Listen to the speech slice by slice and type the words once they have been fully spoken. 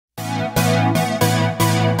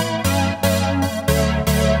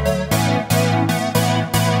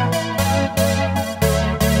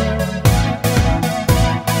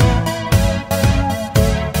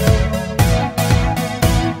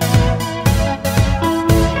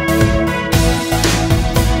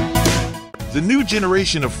The new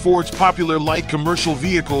generation of Ford's popular light commercial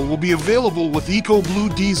vehicle will be available with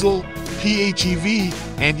EcoBlue diesel, PHEV,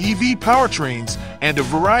 and EV powertrains, and a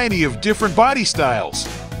variety of different body styles.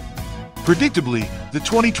 Predictably, the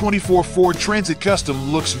 2024 Ford Transit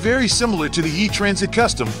Custom looks very similar to the E-Transit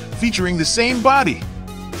Custom, featuring the same body.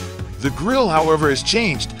 The grille, however, has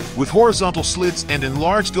changed, with horizontal slits and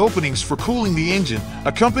enlarged openings for cooling the engine,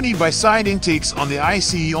 accompanied by side intakes on the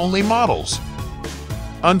ICE-only models.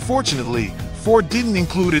 Unfortunately, Ford didn't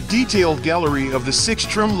include a detailed gallery of the 6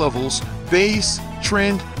 trim levels: Base,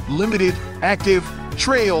 Trend, Limited, Active,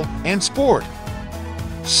 Trail, and Sport.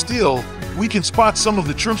 Still, we can spot some of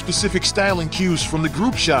the trim-specific styling cues from the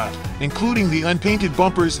group shot, including the unpainted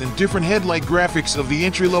bumpers and different headlight graphics of the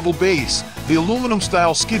entry-level Base, the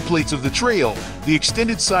aluminum-style skid plates of the Trail, the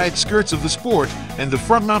extended side skirts of the Sport, and the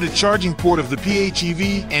front-mounted charging port of the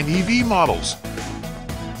PHEV and EV models.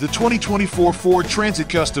 The 2024 Ford Transit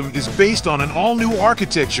Custom is based on an all-new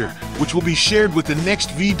architecture, which will be shared with the next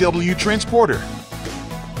VW Transporter.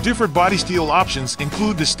 Different body steel options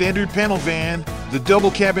include the standard panel van, the double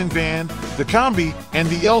cabin van, the combi, and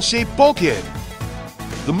the L-shaped bulkhead.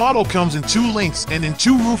 The model comes in 2 lengths and in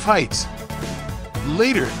 2 roof heights.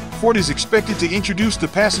 Later, Ford is expected to introduce the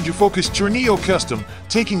passenger-focused Tornillo Custom,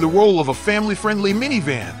 taking the role of a family-friendly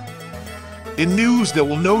minivan. In news that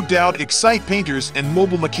will no doubt excite painters and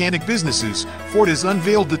mobile mechanic businesses, Ford has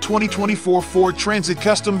unveiled the 2024 Ford Transit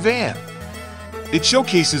Custom van. It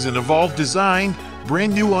showcases an evolved design,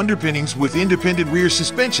 brand new underpinnings with independent rear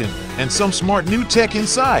suspension, and some smart new tech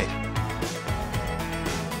inside.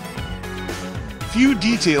 Few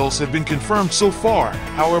details have been confirmed so far.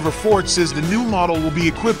 However, Ford says the new model will be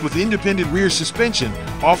equipped with independent rear suspension,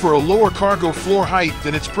 offer a lower cargo floor height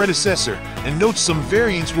than its predecessor, and notes some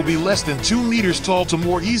variants will be less than 2 meters tall to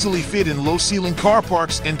more easily fit in low-ceiling car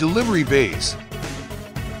parks and delivery bays.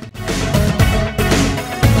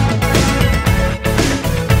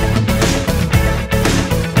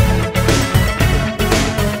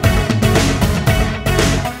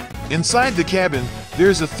 Inside the cabin,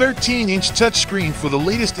 there's a 13-inch touchscreen for the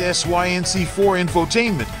latest SYNC4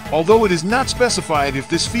 infotainment, although it is not specified if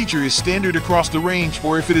this feature is standard across the range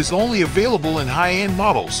or if it is only available in high-end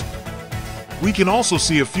models. We can also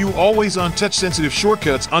see a few always-on touch-sensitive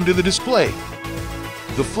shortcuts under the display.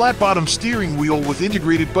 The flat-bottom steering wheel with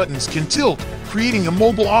integrated buttons can tilt, creating a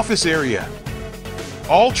mobile office area.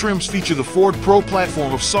 All trims feature the Ford Pro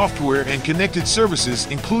platform of software and connected services,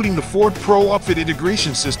 including the Ford PowerUp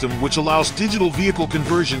integration system, which allows digital vehicle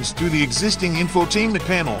conversions through the existing infotainment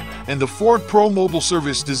panel, and the Ford Pro mobile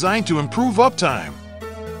service designed to improve uptime.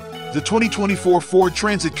 The 2024 Ford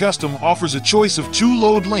Transit Custom offers a choice of 2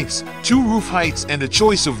 load lengths, 2 roof heights, and a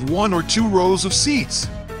choice of 1 or 2 rows of seats.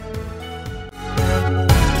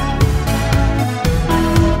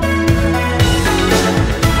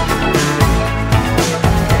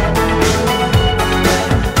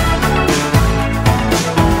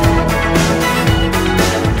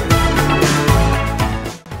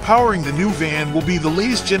 Powering the new van will be the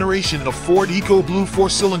latest generation of Ford EcoBlue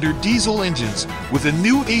 4-cylinder diesel engines with a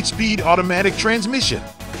new 8-speed automatic transmission.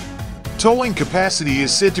 Towing capacity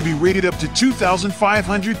is said to be rated up to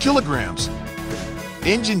 2,500 kilograms.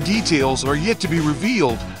 Engine details are yet to be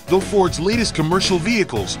revealed, though Ford's latest commercial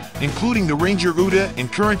vehicles, including the Ranger Uda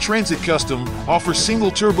and current Transit Custom, offer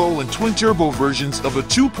single-turbo and twin-turbo versions of a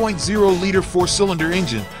 2.0-liter 4-cylinder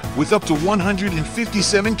engine with up to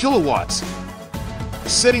 157 kilowatts.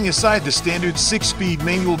 Setting aside the standard 6-speed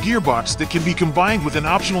manual gearbox that can be combined with an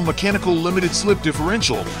optional mechanical limited slip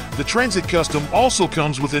differential, the Transit Custom also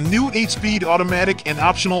comes with a new 8-speed automatic and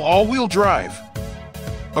optional all-wheel drive.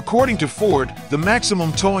 According to Ford, the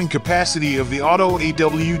maximum towing capacity of the Auto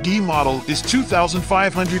AWD model is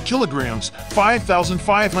 2,500 kilograms,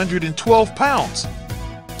 5,512 pounds.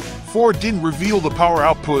 Ford didn't reveal the power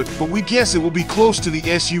output, but we guess it will be close to the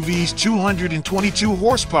SUV's 222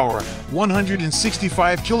 horsepower,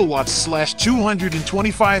 165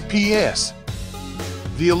 kilowatts/225 PS.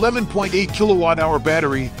 The 11.8 kilowatt-hour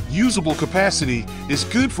battery, usable capacity, is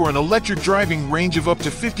good for an electric driving range of up to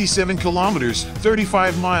 57 kilometers,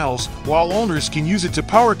 35 miles, while owners can use it to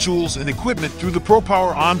power tools and equipment through the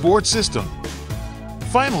ProPower onboard system.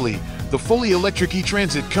 Finally, the fully electric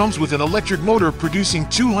E-Transit comes with an electric motor producing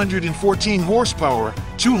 214 horsepower,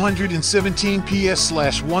 217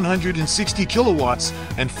 PS/160 kilowatts,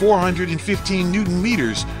 and 415 Newton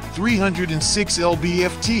meters, 306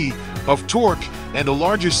 lb-ft of torque, and a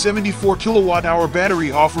larger 74 kilowatt-hour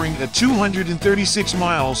battery offering a 236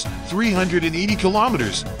 miles, 380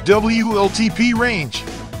 kilometers WLTP range.